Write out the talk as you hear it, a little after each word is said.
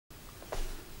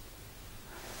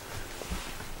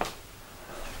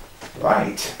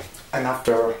Right, and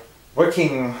after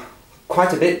working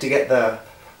quite a bit to get the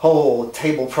whole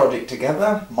table project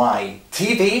together, my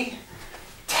TV,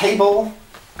 table,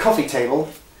 coffee table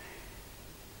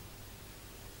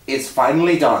is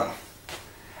finally done.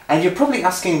 And you're probably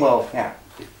asking, well, yeah,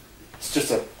 it's just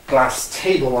a glass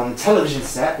table on a television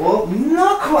set. Well,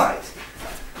 not quite,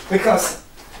 because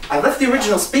I left the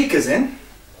original speakers in,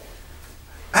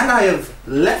 and I have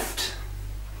left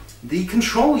the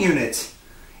control unit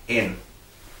in.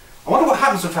 I wonder what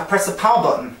happens if I press the power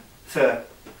button for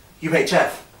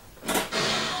UHF.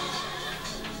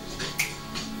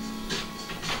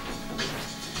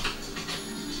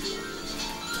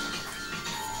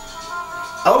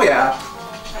 Oh yeah,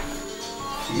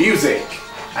 music.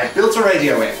 I built a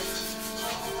radio in.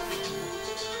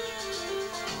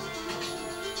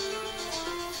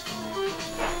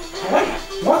 Wait,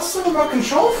 what's the remote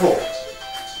control for?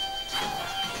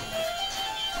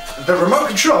 The remote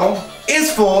control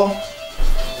is for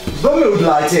the mood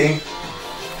lighting.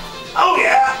 Oh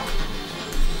yeah!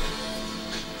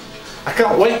 I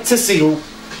can't wait to see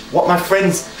what my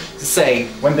friends say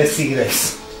when they see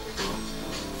this.